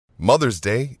Mother's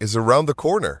Day is around the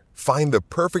corner. Find the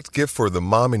perfect gift for the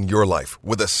mom in your life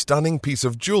with a stunning piece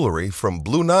of jewelry from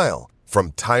Blue Nile.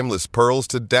 From timeless pearls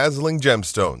to dazzling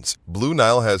gemstones, Blue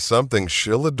Nile has something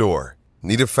she'll adore.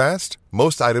 Need it fast?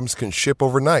 Most items can ship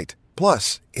overnight.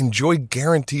 Plus, enjoy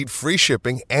guaranteed free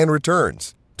shipping and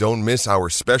returns. Don't miss our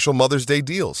special Mother's Day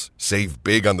deals. Save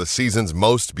big on the season's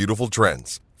most beautiful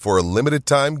trends. For a limited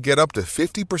time, get up to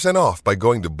 50% off by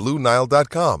going to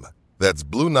BlueNile.com. That's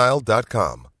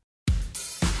BlueNile.com.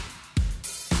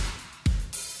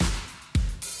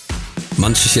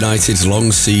 Manchester United's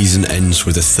long season ends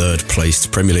with a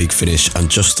third-placed Premier League finish and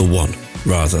just the one,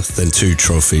 rather than two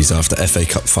trophies after FA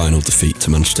Cup final defeat to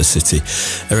Manchester City.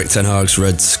 Erik ten Hag's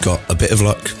Reds got a bit of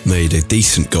luck, made a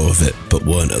decent go of it, but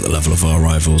weren't at the level of our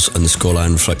rivals, and the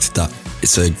scoreline reflected that.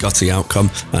 It's a gutting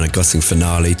outcome and a gutting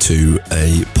finale to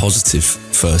a positive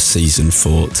first season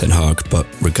for Ten Hag, but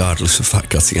regardless of that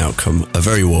gutting outcome, a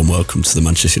very warm welcome to the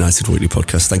Manchester United Weekly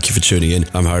Podcast. Thank you for tuning in.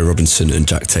 I'm Harry Robinson and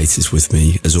Jack Tate is with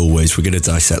me as always. We're going to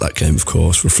dissect that game, of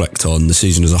course, reflect on the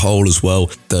season as a whole as well,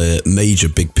 the major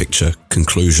big picture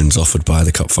conclusions offered by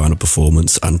the cup final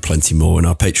performance and plenty more. In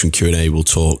our Patreon Q&A, we'll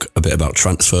talk a bit about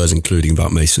transfers, including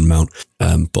about Mason Mount,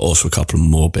 but also a couple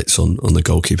more bits on the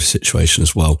goalkeeper situation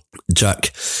as well.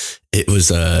 Jack, it was,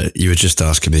 you were just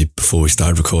asking me before we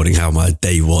started recording how my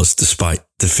day was despite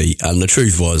defeat. And the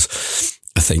truth was,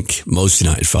 I think most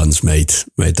United fans made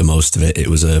the most of it. It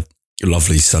was a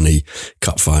lovely sunny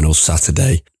cup final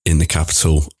Saturday in the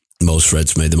capital. Most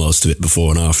Reds made the most of it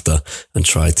before and after and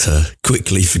tried to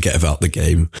quickly forget about the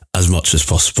game as much as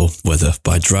possible, whether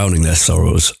by drowning their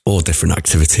sorrows or different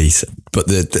activities. But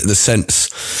the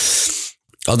sense,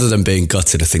 other than being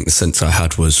gutted, I think the sense I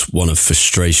had was one of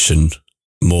frustration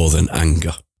more than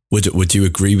anger. Would you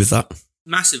agree with that?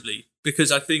 Massively,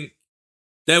 because I think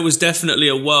there was definitely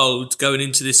a world going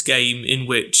into this game in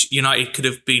which United could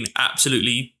have been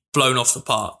absolutely blown off the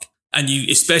park. And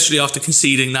you, especially after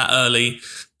conceding that early,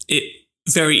 it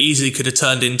very easily could have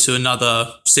turned into another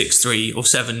 6-3 or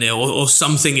 7-0 or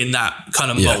something in that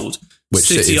kind of mould. Which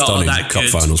City have done in cup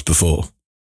finals before.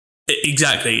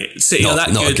 Exactly. City are that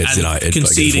good. Not against United,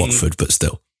 but against Watford, but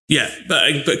still. Yeah,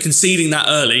 but conceding that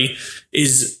early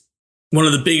is one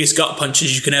of the biggest gut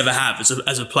punches you can ever have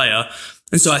as a player.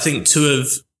 And so I think to have,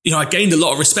 I gained a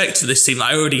lot of respect for this team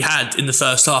that I already had in the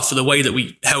first half for the way that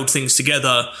we held things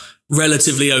together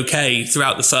relatively okay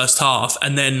throughout the first half.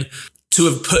 And then to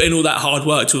have put in all that hard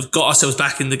work, to have got ourselves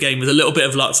back in the game with a little bit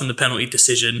of luck from the penalty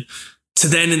decision, to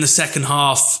then in the second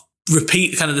half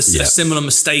repeat kind of a similar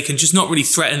mistake and just not really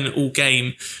threaten all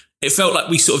game. It felt like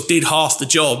we sort of did half the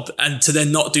job, and to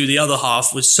then not do the other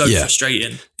half was so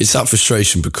frustrating. It's that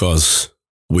frustration because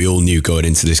we all knew going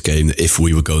into this game that if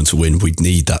we were going to win, we'd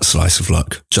need that slice of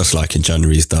luck, just like in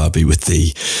January's derby with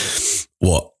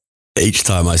each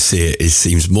time I see it, it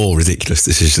seems more ridiculous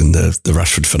decision, the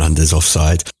Rashford Fernandes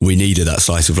offside. We needed that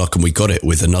slice of luck and we got it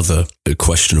with another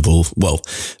questionable, well,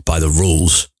 by the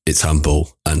rules, it's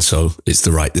handball. And so it's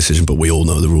the right decision, but we all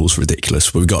know the rules are ridiculous.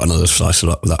 But we got another slice of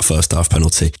luck with that first half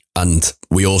penalty. And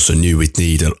we also knew we'd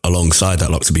need, alongside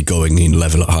that luck, to be going in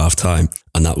level at half time.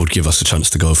 And that would give us a chance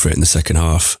to go for it in the second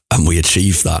half. And we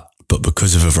achieved that. But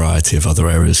because of a variety of other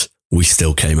errors, we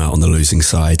still came out on the losing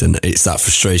side. And it's that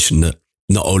frustration that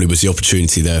not only was the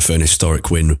opportunity there for an historic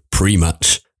win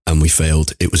pre-match and we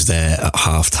failed, it was there at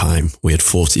half-time. We had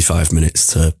 45 minutes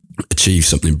to achieve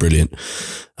something brilliant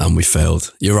and we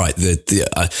failed. You're right.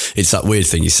 It's that weird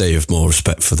thing you say of more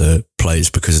respect for the players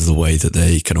because of the way that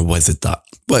they kind of weathered that.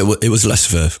 Well, it was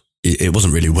less of it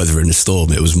wasn't really weathering a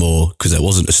storm. It was more because there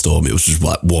wasn't a storm. It was just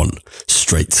like one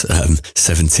straight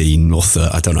 17 or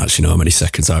 30. I don't actually know how many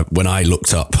seconds. When I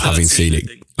looked up, having seen it.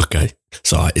 Okay.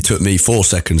 So it took me 4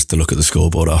 seconds to look at the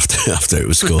scoreboard after it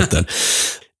was scored then.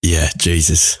 Yeah,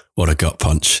 Jesus, what a gut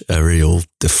punch. A real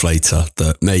deflator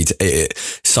that made it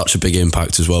such a big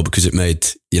impact as well because it made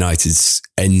United's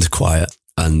end quiet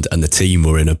and the team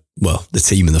were the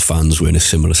team and the fans were in a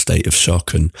similar state of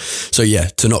shock. And so, yeah,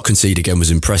 to not concede again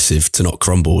was impressive. To not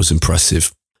crumble was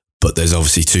impressive. But there's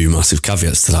obviously two massive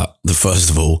caveats to that. The first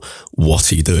of all,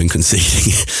 what are you doing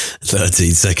conceding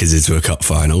 13 seconds into a cup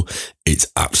final?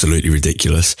 It's absolutely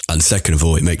ridiculous. And second of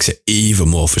all, it makes it even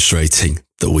more frustrating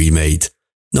that we made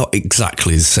not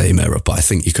exactly the same error, but I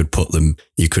think you could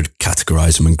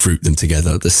categorise them and group them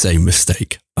together. The same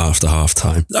mistake after half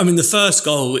time. I mean, the first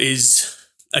goal is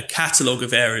a catalogue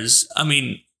of errors. I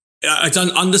mean, it's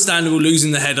understandable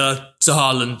losing the header to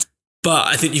Haaland, but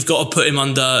I think you've got to put him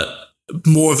under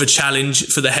more of a challenge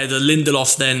for the header.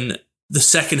 Lindelof then, the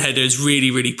second header is really,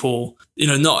 really poor.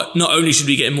 Not only should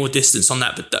we get more distance on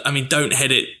that, but I mean, don't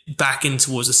head it back in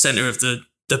towards the centre of the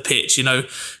pitch,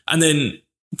 And then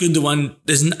Gundogan,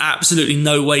 there's absolutely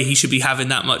no way he should be having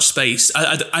that much space.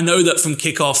 I know that from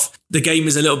kickoff, the game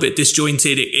is a little bit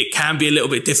disjointed. It can be a little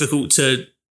bit difficult to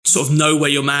sort of know where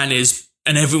your man is,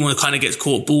 and everyone kind of gets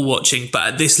caught ball watching. But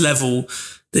at this level,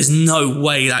 there's no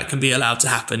way that can be allowed to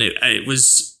happen. It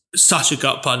was such a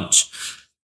gut punch.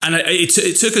 And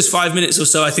it took us 5 minutes or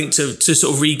so, I think, to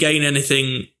sort of regain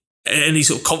any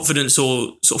sort of confidence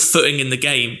or sort of footing in the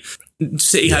game.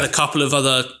 City had a couple of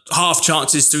other half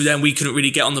chances through them. We couldn't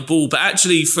really get on the ball. But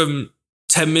actually from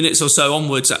 10 minutes or so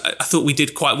onwards, I thought we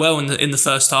did quite well in the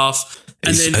first half.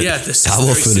 And then, how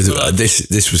often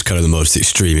this was kind of the most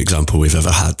extreme example we've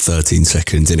ever had, 13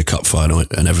 seconds in a cup final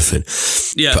and everything.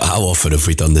 Yeah. But how often have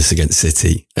we done this against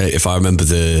City? If I remember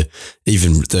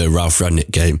even the Ralph Rangnick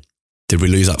game, did we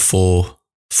lose that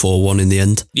 4-1 in the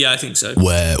end? Yeah, I think so.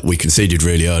 Where we conceded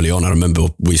really early on. I remember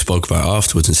we spoke about it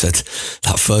afterwards and said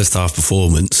that first half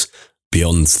performance,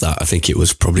 beyond that, I think it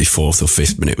was probably 4th or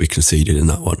 5th minute we conceded in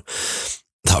that one.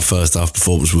 That first half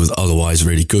performance was otherwise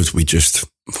really good. We just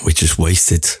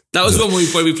wasted. That was one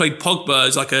where we played Pogba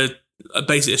as like a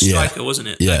basically a striker, wasn't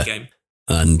it? Yeah. That game.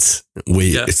 And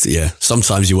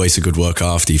sometimes you waste a good work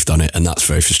after you've done it, and that's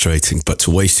very frustrating. But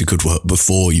to waste a good work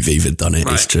before you've even done it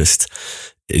is just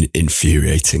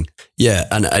infuriating. Yeah,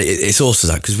 and it's also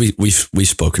that because we've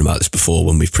spoken about this before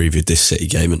when we've previewed this City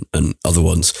game and other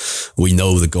ones. We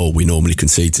know the goal we normally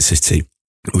concede to City.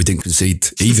 We didn't concede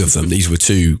either of them. These were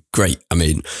two great. I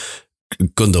mean,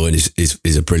 Gundogan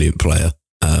is a brilliant player,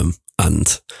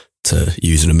 and to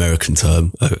use an American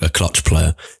term, a clutch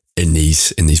player in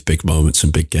these big moments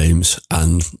and big games,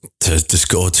 and to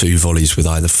score 2 volleys with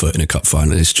either foot in a cup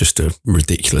final is just a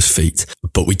ridiculous feat.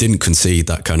 But we didn't concede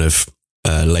that kind of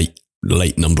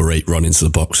late number 8 run into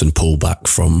the box and pull back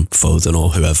from Foden or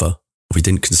whoever. We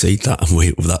didn't concede that,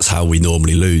 and that's how we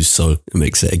normally lose. So it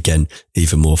makes it again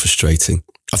even more frustrating.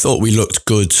 I thought we looked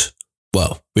good.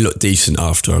 Well, we looked decent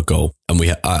after our goal, and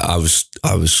I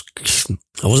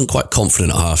wasn't quite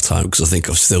confident at half time because I think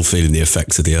I was still feeling the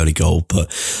effects of the early goal. But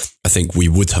I think we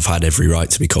would have had every right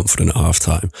to be confident at half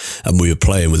time, and we were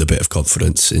playing with a bit of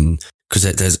confidence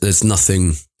because there's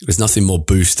nothing more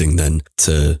boosting than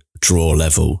to draw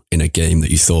level in a game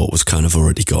that you thought was kind of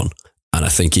already gone. And I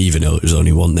think even though it was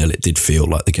only 1-0, it did feel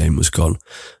like the game was gone,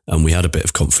 and we had a bit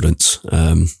of confidence.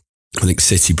 I think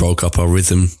City broke up our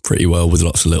rhythm pretty well with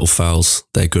lots of little fouls.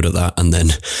 They're good at that. And then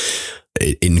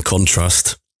in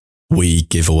contrast, we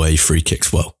give away free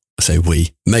kicks. Well, I say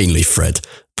we, mainly Fred,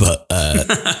 but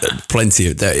plenty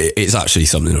of that. It's actually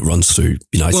something that runs through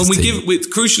United's team.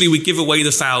 Crucially, we give away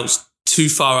the fouls too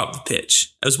far up the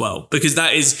pitch as well, because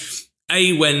that is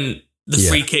when the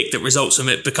free kick that results from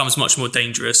it becomes much more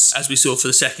dangerous, as we saw for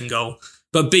the second goal.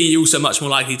 But B, you're also much more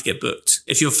likely to get booked.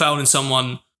 If you're fouling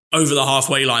someone over the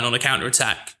halfway line on a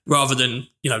counter-attack rather than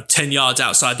 10 yards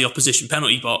outside the opposition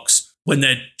penalty box when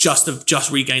they're just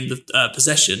regained the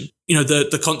possession,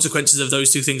 the consequences of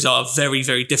those two things are very,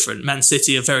 very different. Man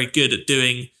City are very good at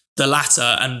doing the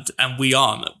latter, and we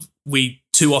aren't. We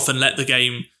too often let the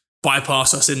game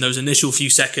bypass us in those initial few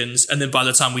seconds, and then by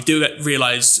the time we do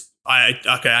realise,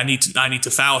 I need to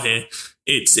foul here,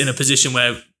 it's in a position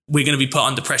where we're going to be put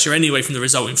under pressure anyway from the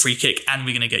resulting free kick, and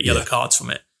we're going to get yellow cards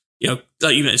from it.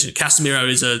 Like you mentioned, Casemiro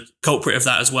is a culprit of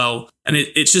that as well. And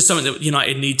it's just something that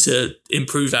United need to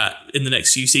improve at in the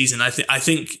next few seasons. I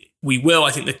think we will. I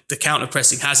think the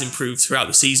counter-pressing has improved throughout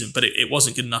the season, but it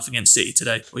wasn't good enough against City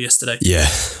today or yesterday. Yeah,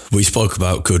 we spoke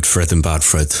about good Fred and bad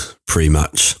Fred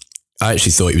pre-match. I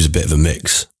actually thought he was a bit of a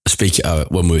mix.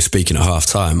 When we were speaking at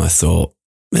half-time, I thought,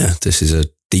 this is a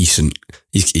decent.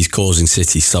 He's causing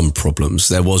City some problems.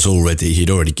 He'd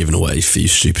already given away a few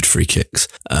stupid free kicks,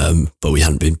 but we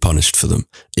hadn't been punished for them.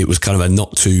 It was kind of a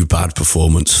not too bad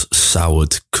performance,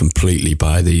 soured completely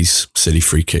by these silly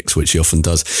free kicks, which he often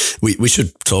does. We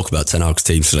should talk about Ten Hag's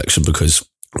team selection because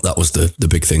that was the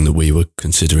big thing that we were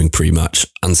considering pre-match.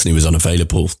 Anthony was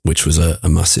unavailable, which was a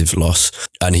massive loss,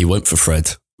 and he went for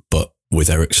Fred, but with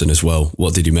Eriksen as well.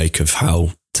 What did you make of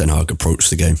how Ten Hag approached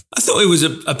the game? I thought it was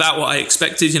about what I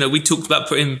expected. We talked about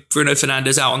putting Bruno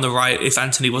Fernandes out on the right if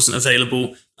Antony wasn't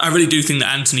available. I really do think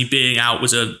that Antony being out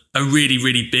was a really,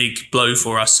 really big blow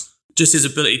for us. Just his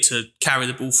ability to carry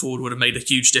the ball forward would have made a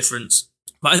huge difference.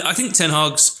 But I think Ten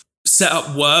Hag's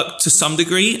setup worked to some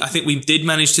degree. I think we did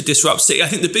manage to disrupt City. I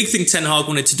think the big thing Ten Hag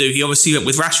wanted to do, he obviously went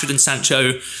with Rashford and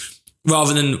Sancho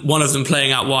rather than one of them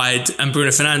playing out wide and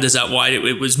Bruno Fernandes out wide.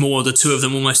 It was more the two of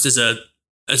them almost as a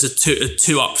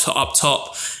two up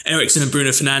top. Eriksen and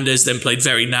Bruno Fernandes then played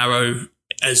very narrow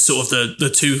as sort of the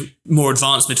two more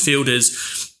advanced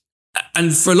midfielders.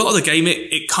 And for a lot of the game,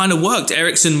 it kind of worked.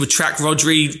 Eriksen would track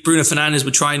Rodri. Bruno Fernandes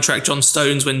would try and track John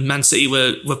Stones when Man City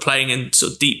were playing in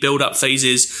sort of deep build-up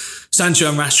phases. Sancho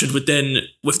and Rashford would then,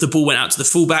 if the ball went out to the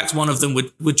fullbacks, one of them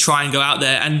would try and go out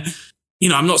there. And,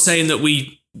 I'm not saying that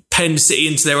we penned City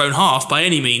into their own half by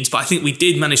any means, but I think we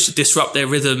did manage to disrupt their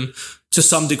rhythm to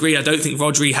some degree. I don't think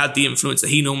Rodri had the influence that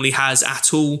he normally has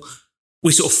at all.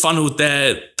 We sort of funneled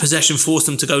their possession, forced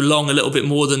them to go long a little bit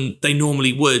more than they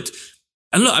normally would.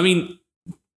 And look,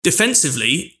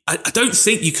 defensively, I don't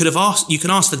think you can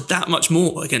ask for that much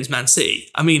more against Man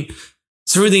City. Apart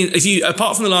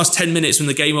from the last 10 minutes when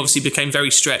the game obviously became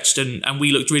very stretched and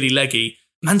we looked really leggy,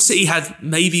 Man City had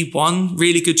maybe one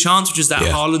really good chance, which is that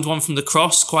Haaland one from the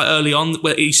cross quite early on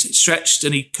where he stretched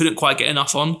and he couldn't quite get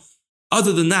enough on.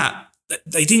 Other than that,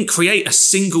 they didn't create a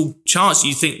single chance.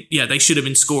 You think, they should have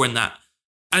been scoring that.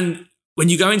 And when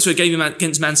you go into a game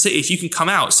against Man City, if you can come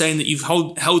out saying that you've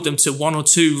held them to one or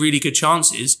two really good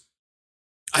chances,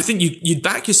 I think you'd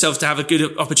back yourself to have a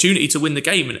good opportunity to win the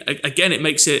game. And again, it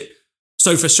makes it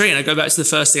so frustrating. I go back to the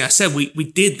first thing I said.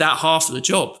 We did that half of the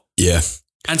job. Yeah.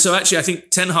 And so actually, I think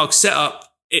Ten Hag's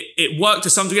setup, it worked to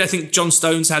some degree. I think John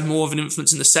Stones had more of an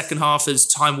influence in the second half as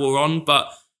time wore on.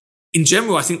 But in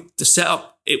general, I think the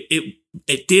setup,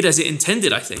 it did as it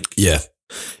intended, I think. Yeah.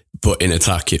 But in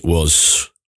attack, it was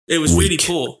weak. Really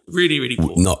poor. Really, really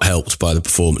poor. Not helped by the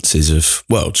performances of,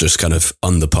 just kind of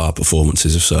under par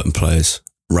performances of certain players.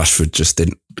 Rashford just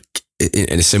didn't,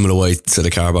 in a similar way to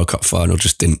the Carabao Cup final,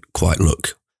 just didn't quite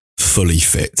look fully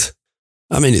fit.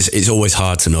 It's always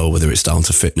hard to know whether it's down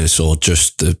to fitness or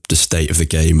just the state of the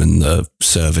game and the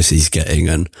service he's getting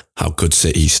and how good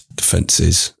City's defence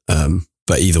is.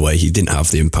 But either way, he didn't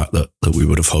have the impact that we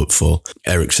would have hoped for.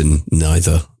 Eriksen,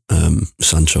 neither.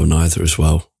 Sancho, neither as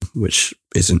well, which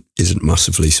isn't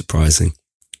massively surprising.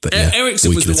 But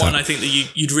Eriksen was the one I think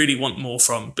that you'd really want more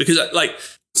from, because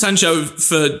Sancho,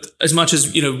 for as much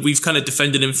as we've kind of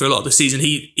defended him for a lot of the season,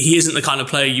 he isn't the kind of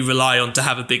player you rely on to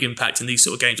have a big impact in these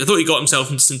sort of games. I thought he got himself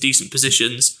into some decent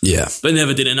positions, but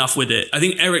never did enough with it. I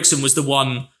think Eriksen was the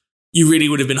one you really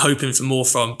would have been hoping for more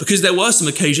from, because there were some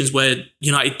occasions where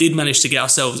United did manage to get our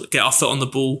foot on the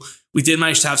ball. We did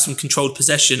manage to have some controlled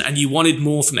possession, and you wanted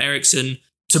more from Eriksen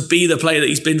to be the player that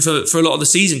he's been for a lot of the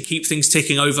season, keep things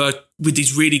ticking over with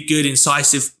these really good,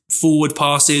 incisive forward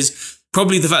passes.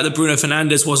 Probably the fact that Bruno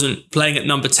Fernandes wasn't playing at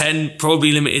number 10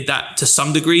 probably limited that to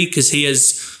some degree, because he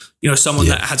is, someone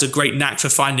that has a great knack for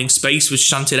finding space, was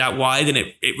shunted out wide, and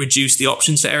it reduced the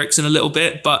options for Eriksen a little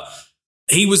bit. But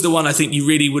he was the one I think you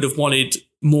really would have wanted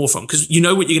more from, because you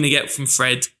know what you're going to get from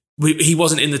Fred. He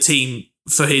wasn't in the team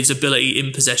for his ability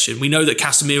in possession. We know that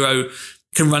Casemiro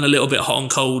can run a little bit hot and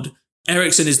cold.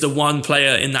 Eriksen is the one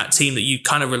player in that team that you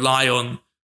kind of rely on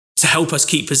to help us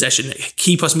keep possession,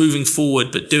 keep us moving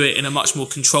forward, but do it in a much more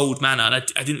controlled manner. And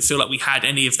I didn't feel like we had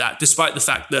any of that, despite the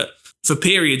fact that for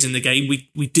periods in the game,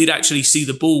 we did actually see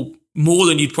the ball more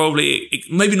than you'd probably,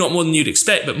 maybe not more than you'd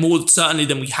expect, but more certainly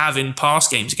than we have in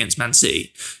past games against Man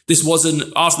City. This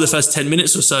wasn't, after the first 10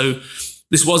 minutes or so,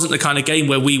 this wasn't the kind of game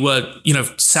where we were,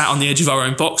 sat on the edge of our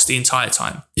own box the entire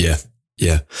time. Yeah.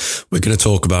 Yeah, we're going to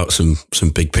talk about some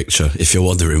big picture. If you're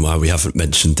wondering why we haven't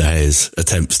mentioned De Gea's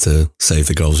attempts to save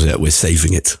the goals yet, we're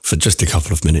saving it for just a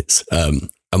couple of minutes. And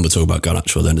we'll talk about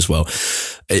Garnacho then as well.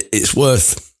 It's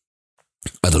worth,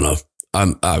 I don't know,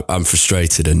 I'm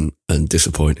frustrated and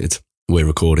disappointed. We're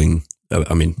recording,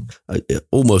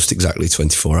 almost exactly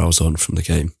 24 hours on from the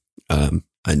game. And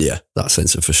that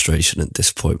sense of frustration and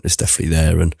disappointment is definitely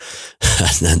there, and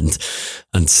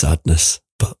sadness.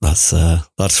 But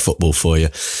that's football for you.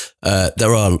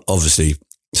 There are obviously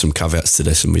some caveats to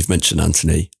this, and we've mentioned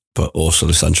Antony, but also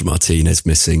Lisandro Martinez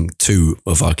missing two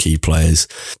of our key players.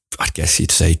 I guess you'd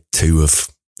say two of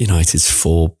United's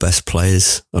four best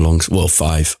players,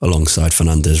 five, alongside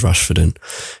Fernandes, Rashford and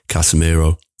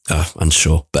Casemiro. And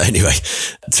Shaw. But anyway,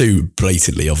 two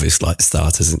blatantly obvious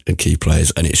starters and key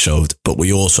players, and it showed. But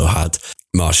we also had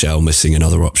Martial missing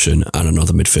another option and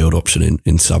another midfield option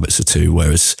in Sabitzer too,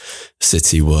 whereas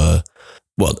City were,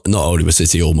 not only were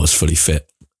City almost fully fit,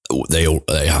 they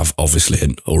have obviously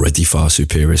an already far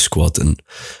superior squad and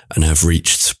have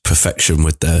reached perfection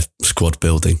with their squad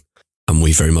building. And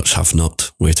we very much have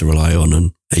not. We had to rely on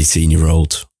an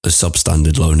 18-year-old, a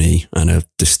substandard loanee, and a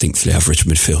distinctly average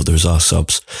midfielder as our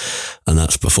subs. And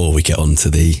that's before we get on to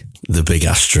the big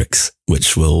asterisks,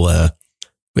 which will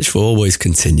always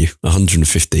continue.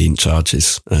 115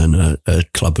 charges and a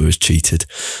club who has cheated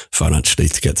financially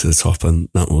to get to the top, and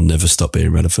that will never stop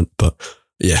being relevant. But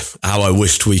yeah, how I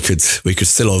wished we could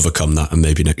still overcome that, and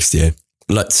maybe next year.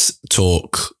 Let's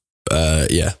talk,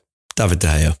 David De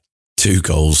Gea, 2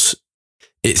 goals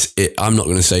I'm not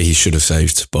going to say he should have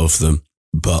saved both of them,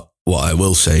 but what I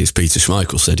will say is Peter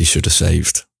Schmeichel said he should have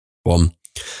saved one.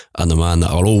 And the man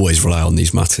that I'll always rely on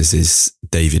these matters is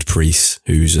David Priest,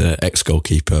 who's an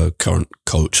ex-goalkeeper, current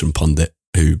coach and pundit,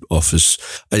 who offers,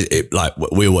 like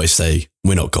we always say,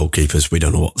 we're not goalkeepers, we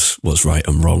don't know what's right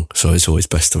and wrong. So it's always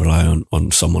best to rely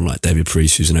on someone like David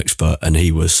Priest, who's an expert. And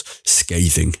he was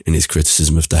scathing in his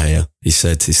criticism of De Gea. He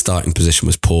said his starting position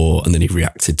was poor and then he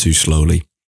reacted too slowly.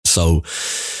 So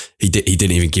he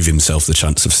didn't even give himself the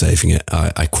chance of saving it.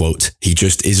 I quote, "He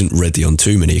just isn't ready on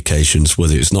too many occasions,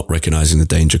 whether it's not recognising the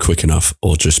danger quick enough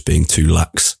or just being too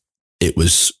lax." It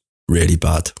was really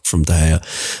bad from De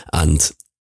Gea. And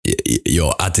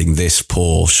you're adding this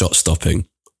poor shot stopping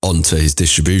onto his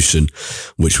distribution,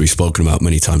 which we've spoken about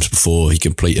many times before. He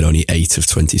completed only 8 of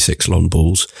 26 long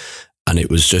balls. And it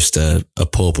was just a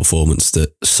poor performance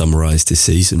that summarised his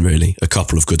season, really. A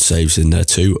couple of good saves in there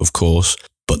too, of course,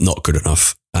 but not good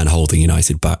enough and holding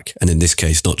United back. And in this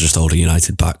case, not just holding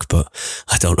United back, but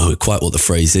I don't know quite what the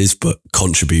phrase is, but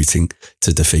contributing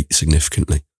to defeat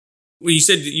significantly. Well, you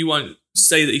said that you won't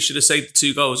say that he should have saved the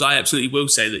 2 goals. I absolutely will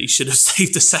say that he should have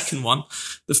saved the second one.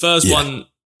 The first one,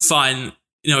 fine.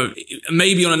 You know,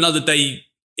 maybe on another day,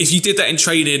 if you did that in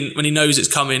training when he knows it's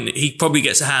coming, he probably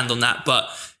gets a hand on that. But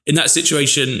in that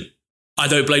situation, I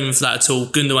don't blame him for that at all.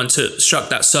 Gundogan struck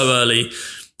that so early.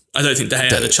 I don't think De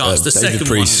Gea had a chance.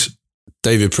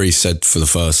 David Priest said for the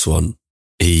first one,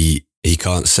 he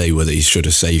can't say whether he should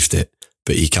have saved it,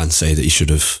 but he can say that he should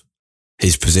have.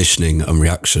 His positioning and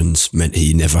reactions meant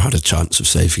he never had a chance of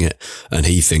saving it. And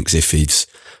he thinks if he'd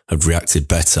have reacted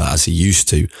better as he used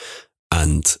to,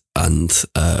 and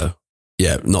not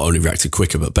only reacted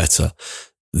quicker, but better,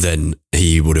 then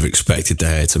he would have expected De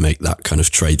Gea to make that kind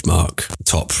of trademark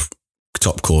top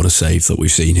corner save that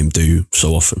we've seen him do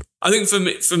so often. I think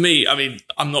for me, I mean,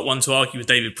 I'm not one to argue with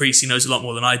David Priest. He knows a lot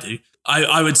more than I do.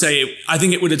 I would say, I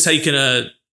think it would have taken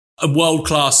a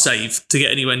world-class save to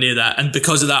get anywhere near that. And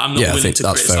because of that, I'm not willing to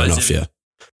criticise him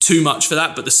too much for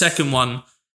that. But the second one,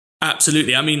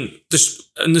 absolutely. I mean,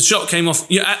 the shot came off,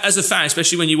 as a fan,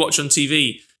 especially when you watch on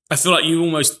TV, I feel like you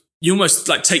almost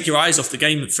like take your eyes off the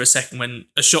game for a second when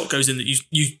a shot goes in that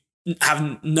you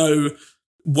have no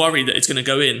worry that it's going to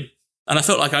go in. And I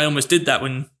felt like I almost did that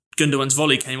when Gundogan's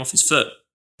volley came off his foot.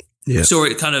 Yeah. I saw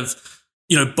it kind of,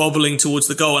 bobbling towards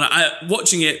the goal. And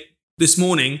watching it this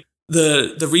morning,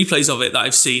 the replays of it that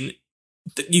I've seen,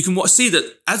 you can see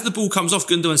that as the ball comes off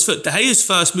Gundogan's foot, De Gea's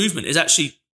first movement is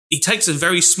actually, he takes a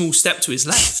very small step to his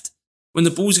left when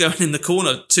the ball's going in the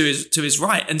corner to his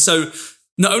right. And so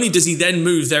not only does he then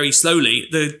move very slowly,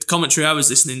 the commentary I was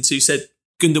listening to said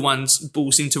Gundogan's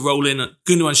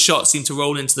shot seemed to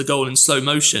roll into the goal in slow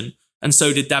motion. And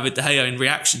so did David De Gea in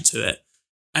reaction to it.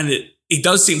 And he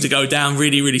does seem to go down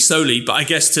really, really slowly. But I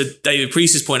guess to David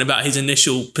Priest's point about his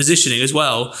initial positioning as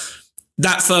well,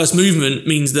 that first movement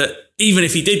means that even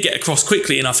if he did get across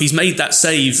quickly enough, he's made that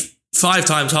save 5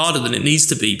 times harder than it needs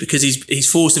to be because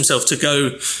he's forced himself to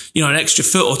go, an extra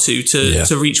foot or two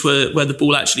to reach where the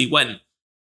ball actually went.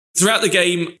 Throughout the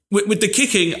game, with the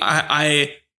kicking,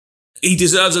 he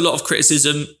deserves a lot of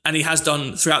criticism, and he has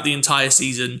done throughout the entire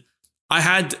season. I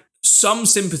had some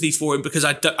sympathy for him because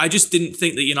I just didn't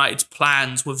think that United's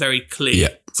plans were very clear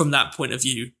from that point of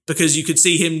view, because you could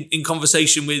see him in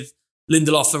conversation with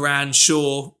Lindelof, Varane,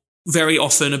 Shaw very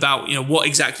often about, what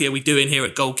exactly are we doing here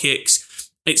at goal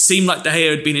kicks. It seemed like De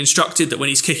Gea had been instructed that when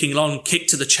he's kicking long, kick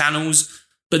to the channels,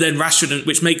 but then Rashford,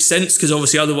 which makes sense because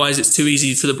obviously otherwise it's too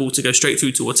easy for the ball to go straight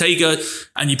through to Ortega,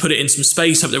 and you put it in some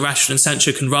space, hope that Rashford and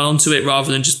Sancho can run onto it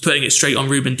rather than just putting it straight on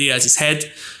Ruben Diaz's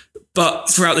head. But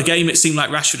throughout the game, it seemed like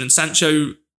Rashford and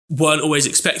Sancho weren't always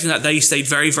expecting that. They stayed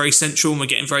very, very central and were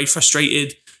getting very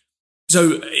frustrated.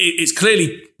 So it's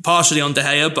clearly partially on De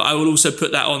Gea, but I will also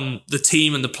put that on the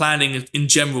team and the planning in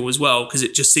general as well, because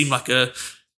it just seemed like a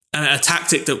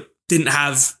tactic that didn't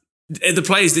have, the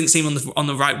players didn't seem on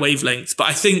the right wavelength. But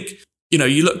I think,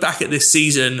 you look back at this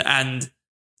season and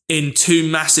in 2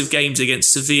 massive games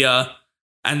against Sevilla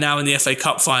and now in the FA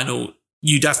Cup final,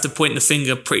 you'd have to point the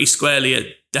finger pretty squarely at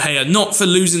De Gea, not for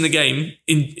losing the game.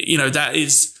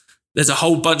 There's a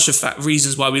whole bunch of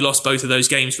reasons why we lost both of those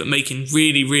games, but making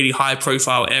really, really high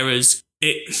profile errors.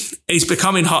 It's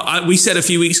becoming hard. We said a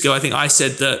few weeks ago, I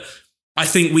said that I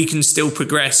think we can still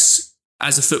progress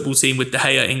as a football team with De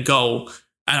Gea in goal.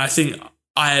 And I think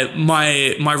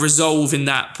my resolve in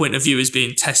that point of view is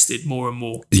being tested more and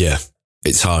more. Yeah,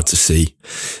 it's hard to see.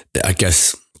 I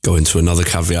guess going to another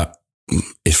caveat,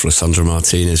 if Lisandro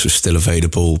Martinez was still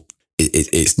available,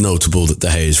 it's notable that De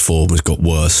Gea's form has got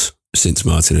worse since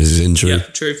Martinez's injury. Yeah,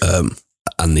 true.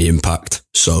 and the impact.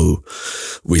 So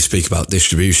we speak about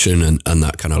distribution and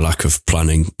that kind of lack of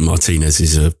planning. Martinez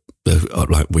is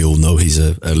like we all know, he's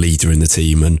a leader in the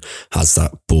team and has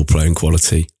that ball playing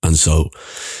quality. And so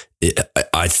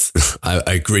I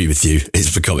agree with you.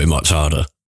 It's becoming much harder,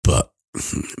 but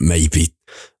maybe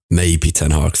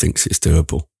Ten Hag thinks it's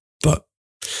doable, but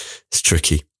it's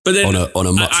tricky. But then on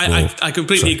a much more, I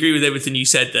completely agree with everything you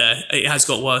said there. It has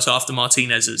got worse after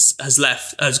Martinez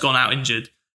has gone out injured.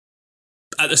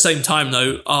 At the same time,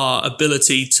 though, our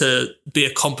ability to be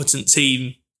a competent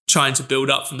team trying to build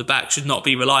up from the back should not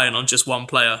be relying on just one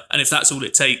player. And if that's all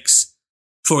it takes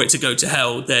for it to go to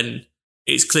hell, then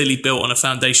it's clearly built on a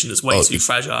foundation that's way too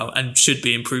fragile and should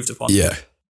be improved upon. Yeah,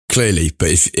 clearly. But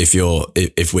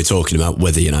if we're talking about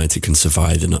whether United can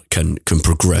survive and can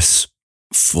progress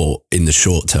in the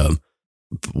short term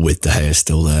with De Gea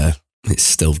still there, it's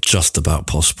still just about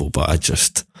possible. But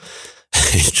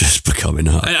it's just becoming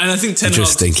hard. And I think I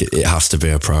just think it has to be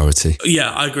a priority.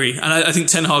 Yeah, I agree. And I think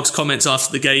Ten Hag's comments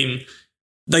after the game,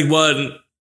 they weren't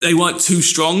too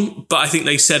strong, but I think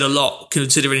they said a lot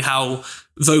considering how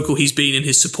vocal he's been in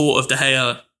his support of De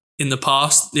Gea in the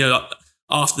past. You know,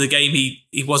 after the game, he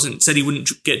said he wouldn't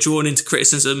get drawn into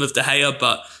criticism of De Gea,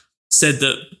 but said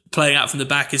that playing out from the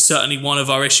back is certainly one of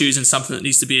our issues and something that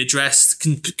needs to be addressed.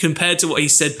 Compared to what he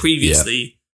said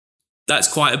previously, that's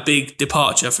quite a big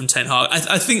departure from Ten Hag.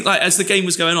 I think, like, as the game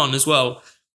was going on as well,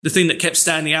 the thing that kept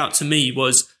standing out to me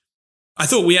was I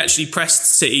thought we actually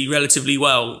pressed City relatively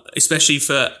well, especially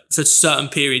for certain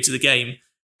periods of the game.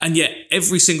 And yet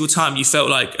every single time you felt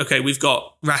like, okay, we've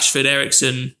got Rashford,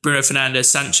 Eriksen, Bruno Fernandes,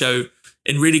 Sancho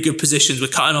in really good positions. We're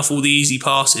cutting off all the easy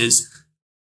passes.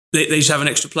 They just have an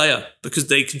extra player because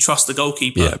they can trust the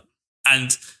goalkeeper. Yeah.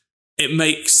 And it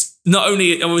makes, not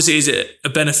only obviously is it a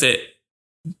benefit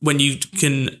when you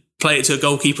can play it to a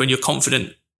goalkeeper and you're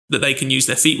confident that they can use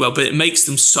their feet well, but it makes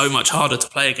them so much harder to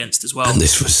play against as well. And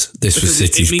this was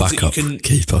City's backup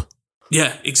keeper.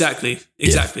 Yeah, exactly.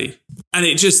 Yeah. And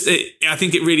I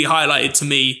think it really highlighted to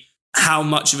me how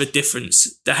much of a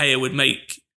difference De Gea would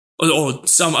make, or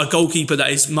a goalkeeper that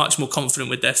is much more confident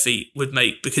with their feet would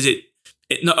make, because it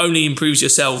not only improves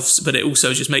yourselves, but it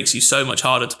also just makes you so much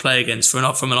harder to play against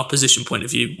from an opposition point of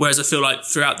view. Whereas I feel like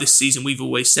throughout this season, we've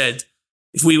always said,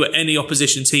 if we were any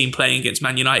opposition team playing against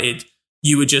Man United,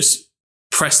 you would just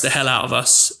press the hell out of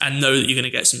us and know that you're going to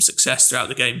get some success throughout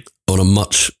the game. On a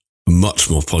much, much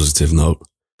more positive note,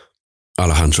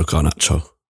 Alejandro Garnacho,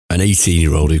 an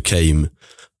 18-year-old who came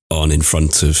on in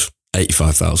front of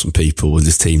 85,000 people with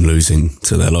his team losing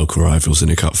to their local rivals in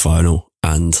a cup final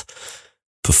and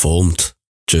performed,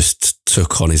 just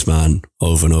took on his man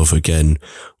over and over again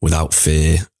without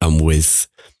fear and with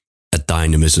a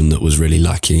dynamism that was really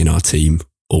lacking in our team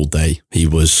all day. He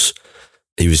was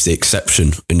the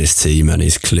exception in this team and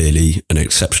is clearly an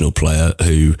exceptional player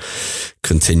who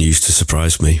continues to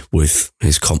surprise me with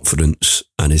his confidence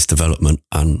and his development.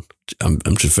 And I'm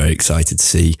just very excited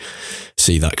to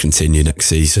see that continue next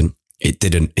season.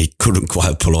 He couldn't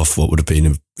quite pull off what would have been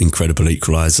an incredible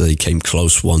equaliser. He came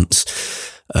close once.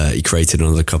 He created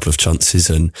another couple of chances,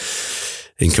 and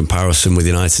in comparison with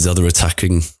United's other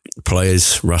attacking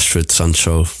players, Rashford,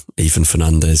 Sancho, even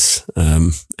Fernandes,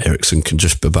 Eriksen can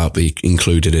just about be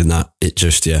included in that. It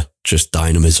just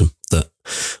dynamism that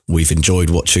we've enjoyed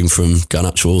watching from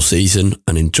Garnacho all season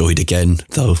and enjoyed again,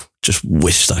 though just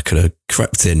wished I could have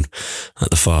crept in at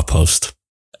the far post.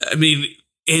 I mean,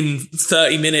 in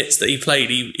 30 minutes that he played,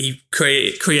 he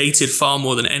created far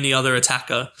more than any other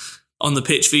attacker on the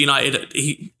pitch for United.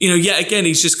 Yet again,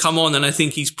 he's just come on, and I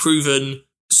think he's proven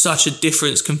such a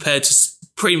difference compared to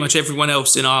pretty much everyone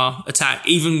else in our attack,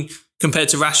 even compared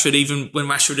to Rashford. Even when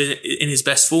Rashford is in his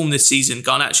best form this season,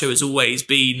 Garnacho has always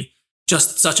been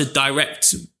just such a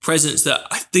direct presence that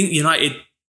I think United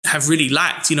have really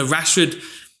lacked. You know, Rashford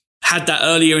had that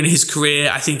earlier in his career.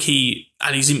 I think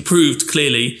he's improved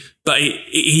clearly, but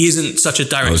he isn't such a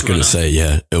direct runner. I was going to say,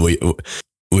 yeah,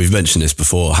 we've mentioned this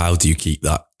before. How do you keep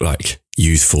that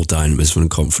youthful dynamism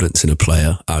and confidence in a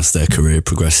player as their career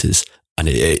progresses? And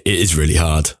it is really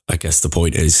hard. I guess the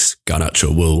point is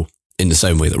Garnacho will, in the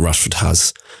same way that Rashford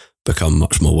has, become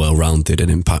much more well-rounded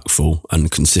and impactful and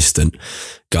consistent.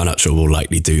 Garnacho will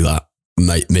likely do that,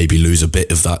 maybe lose a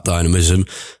bit of that dynamism,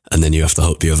 and then you have to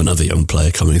hope you have another young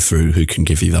player coming through who can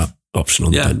give you that option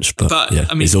on the bench. But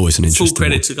I mean, he's always an interesting full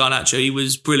credit to Garnacho. He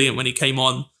was brilliant when he came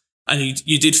on. And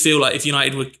you did feel like if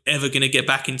United were ever going to get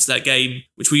back into that game,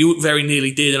 which we very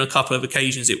nearly did on a couple of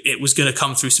occasions, it was going to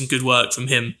come through some good work from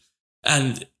him.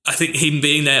 And I think him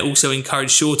being there also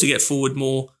encouraged Shaw to get forward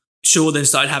more. Shaw then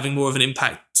started having more of an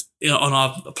impact on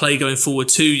our play going forward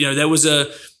too. You know, there was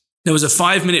a there was a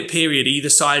 5-minute period either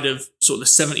side of sort of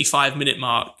the 75-minute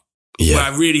mark where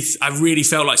I really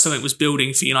felt like something was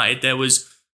building for United. There was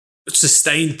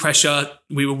sustained pressure.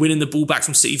 We were winning the ball back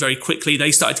from City very quickly.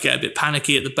 They started to get a bit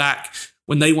panicky at the back.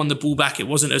 When they won the ball back, it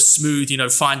wasn't as smooth,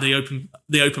 find the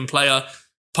open player,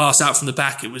 pass out from the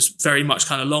back. It was very much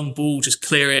kind of long ball, just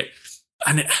clear it.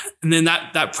 And then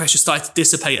that pressure started to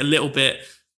dissipate a little bit.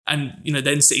 And,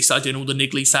 then City started doing all the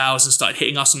niggly fouls and started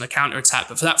hitting us on the counter-attack.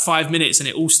 But for that 5 minutes, and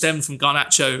it all stemmed from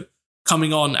Garnacho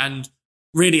coming on. And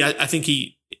really, I think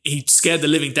he scared the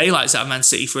living daylights out of Man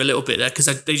City for a little bit there, because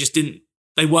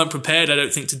they weren't prepared, I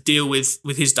don't think, to deal with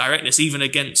his directness, even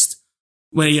against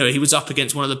when he was up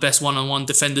against one of the best one-on-one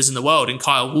defenders in the world, and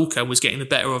Kyle Walker was getting the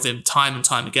better of him time and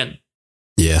time again.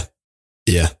 Yeah.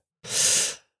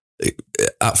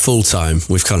 At full time,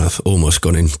 we've kind of almost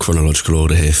gone in chronological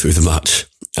order here through the match.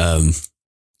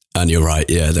 And you're right,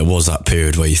 there was that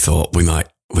period where you thought we might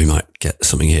get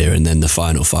something here, and then the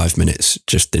final 5 minutes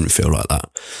just didn't feel like that.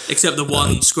 Except the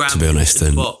one scramble, to be honest,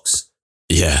 in the box.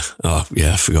 Yeah. Oh,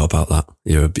 yeah. I forgot about that.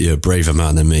 You're a braver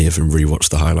man than me, having rewatched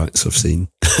the highlights I've seen.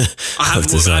 I haven't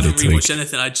rewatched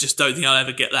anything. I just don't think I'll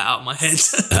ever get that out of my head.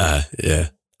 Yeah.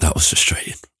 That was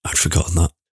frustrating. I'd forgotten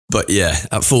that. But yeah,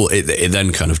 at full, it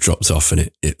then kind of dropped off, and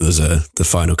it was the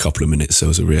final couple of minutes, there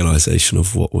was a realisation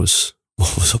of what was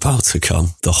about to come,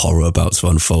 the horror about to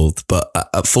unfold. But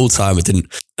at full time, I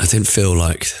didn't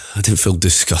feel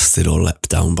disgusted or let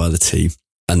down by the team.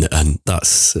 And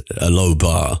that's a low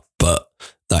bar, but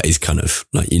that is kind of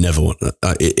like, you never want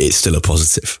that. It's still a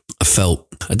positive.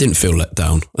 I didn't feel let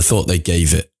down. I thought they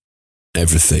gave it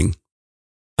everything,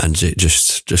 and it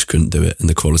just couldn't do it, and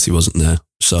the quality wasn't there.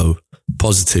 So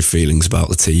positive feelings about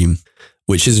the team,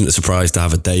 which isn't a surprise to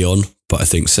have a day on, but I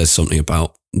think says something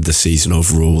about the season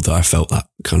overall that I felt that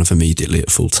kind of immediately at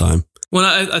full time. Well,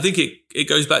 I think it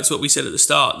goes back to what we said at the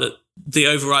start, that the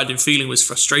overriding feeling was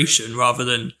frustration rather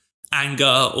than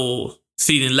anger or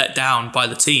feeling let down by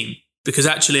the team. Because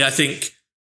actually, I think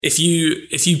if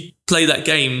you play that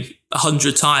game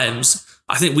 100 times,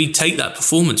 I think we'd take that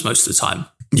performance most of the time.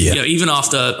 Yeah. Even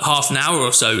after half an hour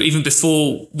or so, even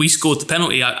before we scored the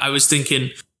penalty, I was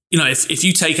thinking, if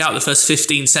you take out the first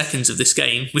 15 seconds of this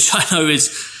game, which I know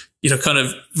is, kind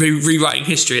of rewriting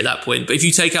history at that point, but if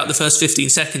you take out the first 15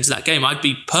 seconds of that game, I'd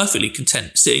be perfectly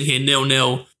content sitting here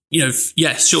 0-0.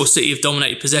 Yes, sure, City have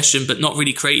dominated possession, but not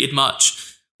really created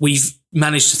much. We've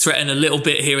managed to threaten a little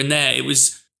bit here and there. It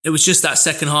was just that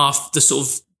second half,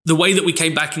 the way that we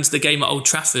came back into the game at Old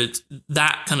Trafford,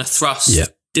 that kind of thrust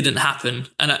didn't happen.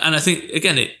 And I think,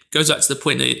 again, it goes back to the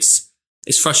point that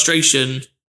it's frustration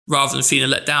rather than feeling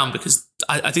let down, because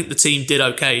I think the team did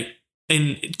okay.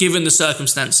 Given the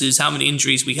circumstances, how many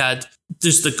injuries we had,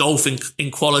 just the gulf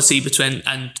in quality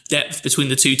and depth between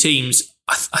the two teams,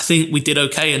 I think we did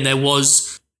okay, and there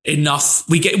was enough.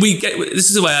 This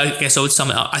is the way I guess I would sum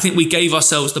it up. I think we gave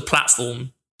ourselves the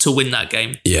platform to win that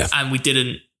game, and we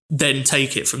didn't then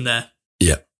take it from there.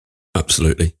 Yeah,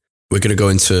 absolutely. We're going to go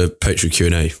into Patreon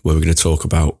Q&A, where we're going to talk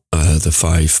about the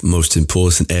 5 most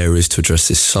important areas to address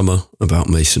this summer, about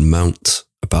Mason Mount,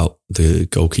 about the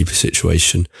goalkeeper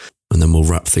situation, and then we'll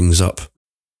wrap things up.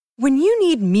 When you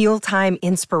need mealtime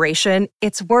inspiration,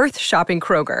 it's worth shopping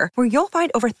Kroger, where you'll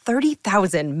find over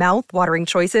 30,000 mouth-watering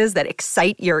choices that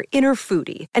excite your inner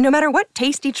foodie. And no matter what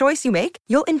tasty choice you make,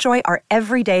 you'll enjoy our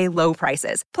everyday low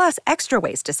prices, plus extra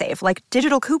ways to save, like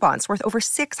digital coupons worth over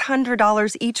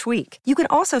 $600 each week. You can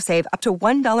also save up to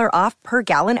 $1 off per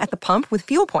gallon at the pump with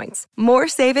fuel points. More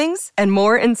savings and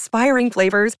more inspiring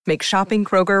flavors make shopping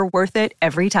Kroger worth it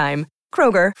every time.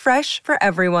 Kroger, fresh for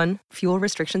everyone. Fuel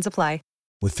restrictions apply.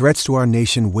 With threats to our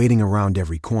nation waiting around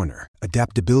every corner,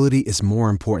 adaptability is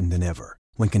more important than ever.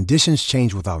 When conditions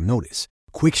change without notice,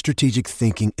 quick strategic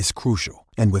thinking is crucial.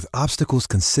 And with obstacles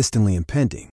consistently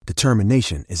impending,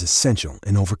 determination is essential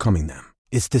in overcoming them.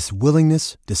 It's this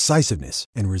willingness, decisiveness,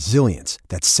 and resilience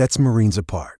that sets Marines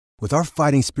apart. With our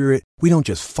fighting spirit, we don't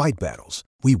just fight battles,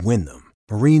 we win them.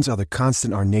 Marines are the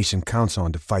constant our nation counts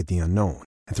on to fight the unknown.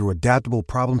 And through adaptable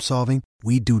problem solving,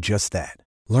 we do just that.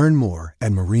 Learn more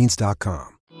at marines.com.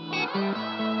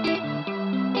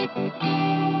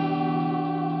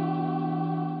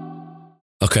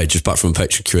 Okay, just back from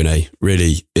Patreon Q&A.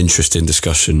 Really interesting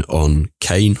discussion on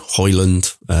Kane,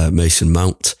 Højlund, Mason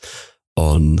Mount,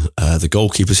 on the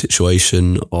goalkeeper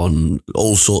situation, on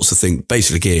all sorts of things.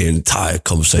 Basically, an entire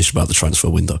conversation about the transfer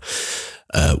window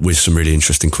with some really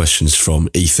interesting questions from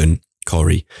Ethan,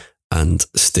 Corey, and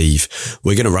Steve.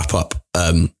 We're going to wrap up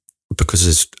because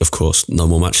there's, of course, no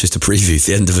more matches to preview.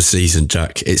 The end of a season,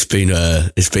 Jack. It's been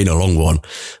a long one.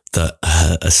 that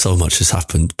so much has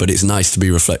happened, but it's nice to be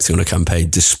reflecting on a campaign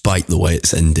despite the way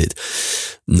it's ended,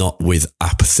 not with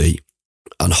apathy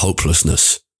and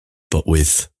hopelessness, but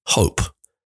with hope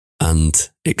and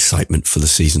excitement for the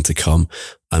season to come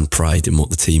and pride in what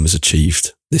the team has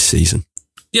achieved this season.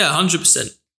 Yeah,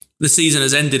 100%. The season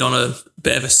has ended on a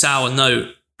bit of a sour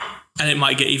note, and it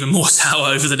might get even more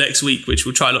sour over the next week, which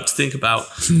we'll try not to think about.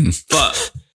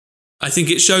 But I think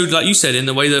it showed, like you said, in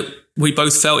the way that we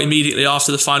both felt immediately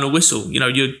after the final whistle. You know,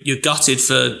 you're gutted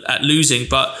at losing,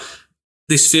 but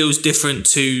this feels different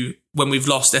to when we've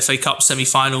lost FA Cup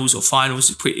semi-finals or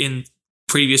finals in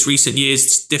previous recent years.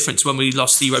 It's different to when we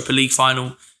lost the Europa League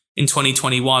final in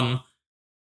 2021.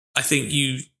 I think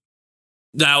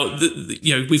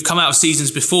we've come out of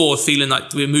seasons before feeling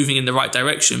like we're moving in the right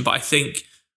direction, but I think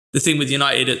the thing with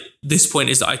United at this point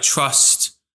is that I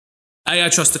trust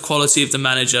the quality of the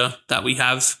manager that we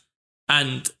have.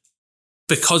 And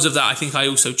because of that, I think I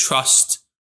also trust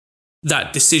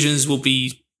that decisions will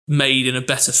be made in a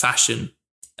better fashion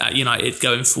at United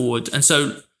going forward. And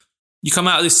so you come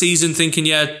out of this season thinking,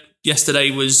 yeah, yesterday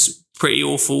was pretty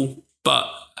awful, but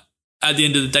at the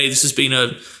end of the day, this has been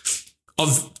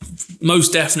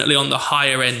most definitely on the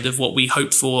higher end of what we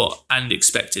hoped for and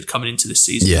expected coming into this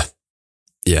season.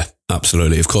 Yeah,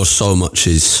 absolutely. Of course, so much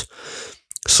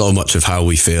of how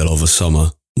we feel over summer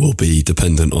will be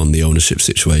dependent on the ownership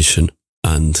situation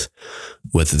and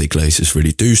whether the Glazers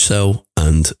really do sell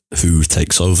and who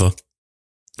takes over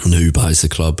and who buys the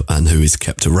club and who is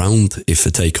kept around. If a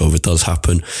takeover does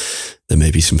happen, there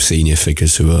may be some senior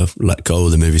figures who are let go.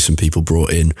 There may be some people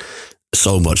brought in.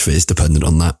 So much of it is dependent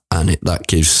on that. And that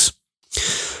gives...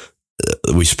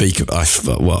 I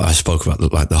spoke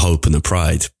about like the hope and the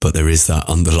pride, but there is that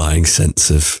underlying sense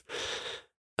of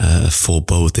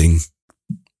foreboding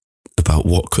about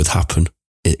what could happen.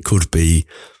 It could be,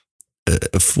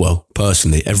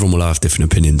 personally, everyone will have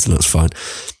different opinions, and that's fine.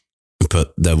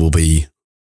 But there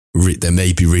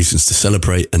may be reasons to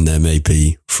celebrate, and there may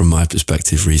be, from my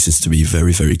perspective, reasons to be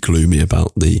very, very gloomy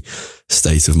about the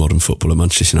state of modern football at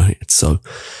Manchester United. So,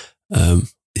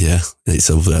 it's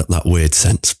over that weird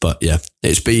sense. But yeah,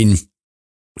 it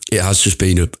has just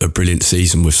been a brilliant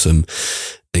season with some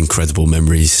incredible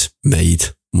memories made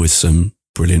with some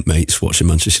brilliant mates watching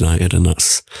Manchester United. And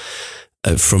that's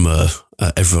from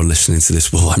everyone listening to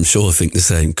this, well, I'm sure I think the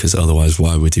same, because otherwise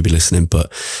why would you be listening?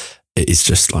 But it is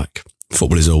just like,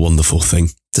 football is a wonderful thing,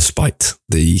 despite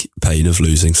the pain of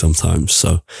losing sometimes.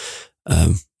 So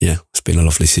it's been a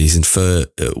lovely season.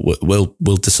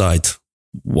 We'll decide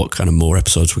what kind of more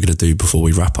episodes we're going to do before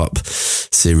we wrap up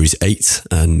Series 8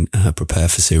 and prepare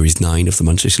for Series 9 of the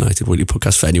Manchester United Weekly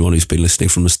Podcast. For anyone who's been listening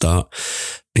from the start,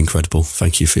 incredible.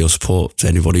 Thank you for your support. To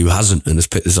anybody who hasn't and has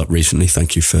picked this up recently,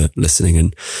 thank you for listening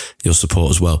and your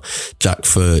support as well. Jack,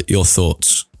 for your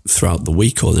thoughts throughout the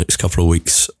week or the next couple of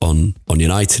weeks on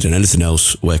United and anything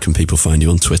else, where can people find you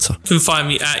on Twitter? You can find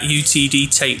me at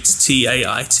UTDTait,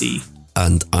 T-A-I-T.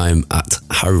 And I'm at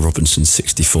Harry Robinson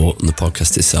 64 and the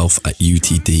podcast itself at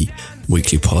UTD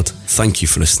Weekly Pod. Thank you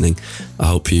for listening. I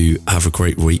hope you have a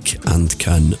great week and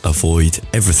can avoid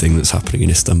everything that's happening in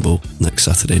Istanbul next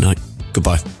Saturday night.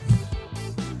 Goodbye.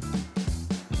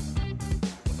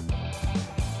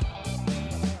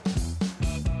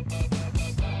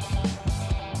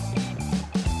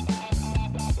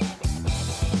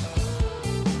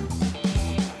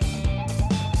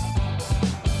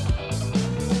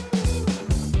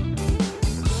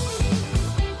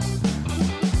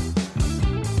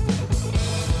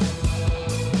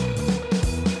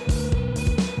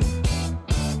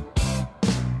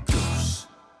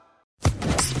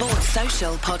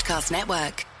 Podcast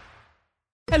Network.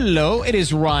 Hello, it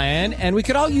is Ryan, and we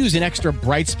could all use an extra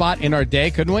bright spot in our day,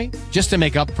 couldn't we? Just to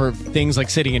make up for things like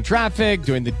sitting in traffic,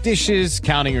 doing the dishes,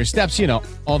 counting your steps,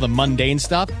 all the mundane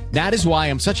stuff. That is why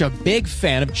I'm such a big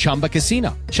fan of Chumba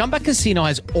Casino. Chumba Casino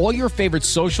has all your favorite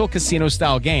social casino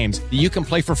style games that you can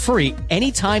play for free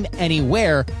anytime,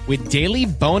 anywhere with daily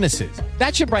bonuses.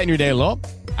 That should brighten your day a little.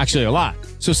 Actually, a lot.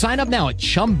 So sign up now at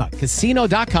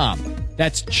ChumbaCasino.com.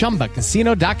 That's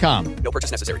ChumbaCasino.com. No purchase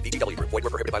necessary. VGW Group. Void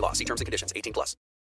where prohibited by law. See terms and conditions. 18+.